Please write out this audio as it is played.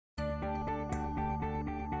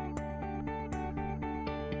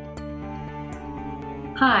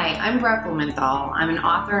Hi, I'm Brett Blumenthal. I'm an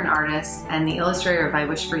author and artist and the illustrator of I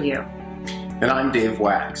Wish For You. And I'm Dave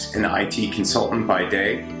Wax, an IT consultant by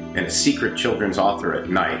day and a secret children's author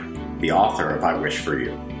at night, the author of I Wish For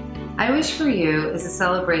You. I Wish For You is a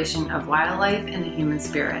celebration of wildlife and the human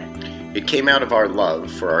spirit. It came out of our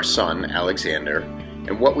love for our son, Alexander,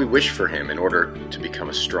 and what we wish for him in order to become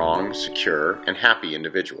a strong, secure, and happy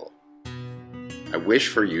individual. I Wish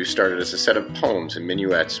For You started as a set of poems and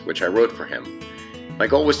minuets which I wrote for him. My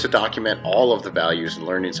goal was to document all of the values and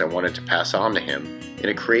learnings I wanted to pass on to him in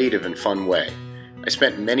a creative and fun way. I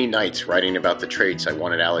spent many nights writing about the traits I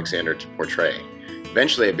wanted Alexander to portray.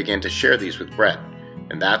 Eventually I began to share these with Brett,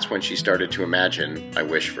 and that's when she started to imagine I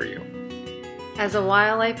Wish For You. As a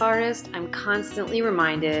wildlife artist, I'm constantly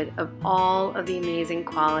reminded of all of the amazing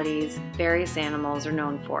qualities various animals are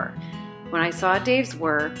known for. When I saw Dave's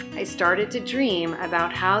work, I started to dream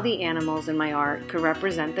about how the animals in my art could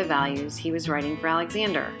represent the values he was writing for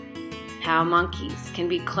Alexander. How monkeys can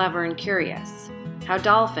be clever and curious, how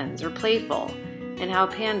dolphins are playful, and how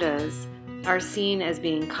pandas are seen as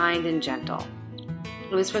being kind and gentle.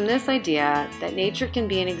 It was from this idea that nature can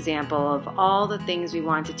be an example of all the things we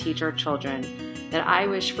want to teach our children that I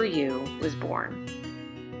Wish For You was born.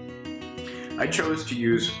 I chose to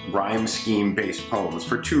use rhyme scheme-based poems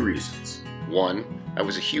for two reasons. One, I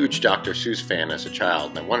was a huge Dr. Seuss fan as a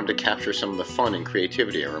child, and I wanted to capture some of the fun and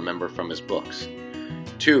creativity I remember from his books.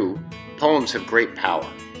 Two, poems have great power.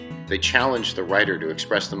 They challenge the writer to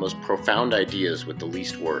express the most profound ideas with the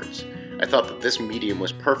least words. I thought that this medium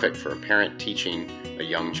was perfect for a parent teaching a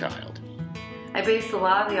young child. I based a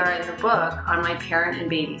lot of the art in the book on my Parent and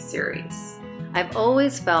Baby series. I've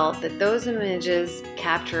always felt that those images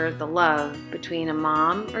capture the love between a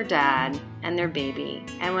mom or dad and their baby,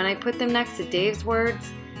 and when I put them next to Dave's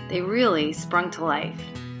words, they really sprung to life.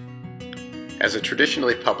 As a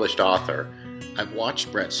traditionally published author, I've watched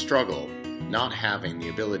Brett struggle not having the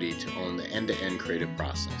ability to own the end-to-end creative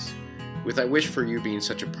process. With I Wish For You being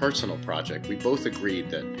such a personal project, we both agreed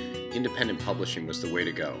that independent publishing was the way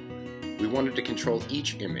to go. We wanted to control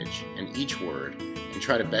each image and each word and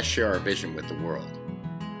try to best share our vision with the world.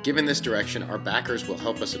 Given this direction, our backers will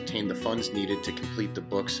help us obtain the funds needed to complete the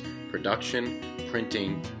book's production,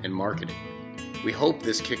 printing, and marketing. We hope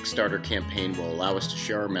this Kickstarter campaign will allow us to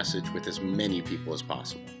share our message with as many people as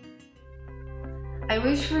possible. I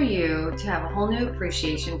wish for you to have a whole new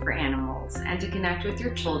appreciation for animals and to connect with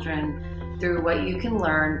your children through what you can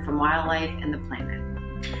learn from wildlife and the planet.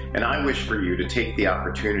 And I wish for you to take the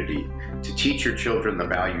opportunity to teach your children the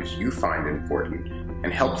values you find important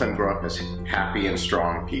and help them grow up as happy and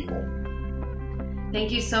strong people.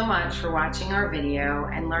 Thank you so much for watching our video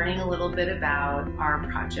and learning a little bit about our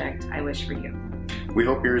project, I Wish For You. We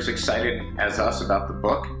hope you're as excited as us about the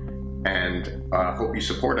book and hope you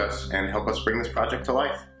support us and help us bring this project to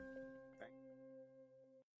life.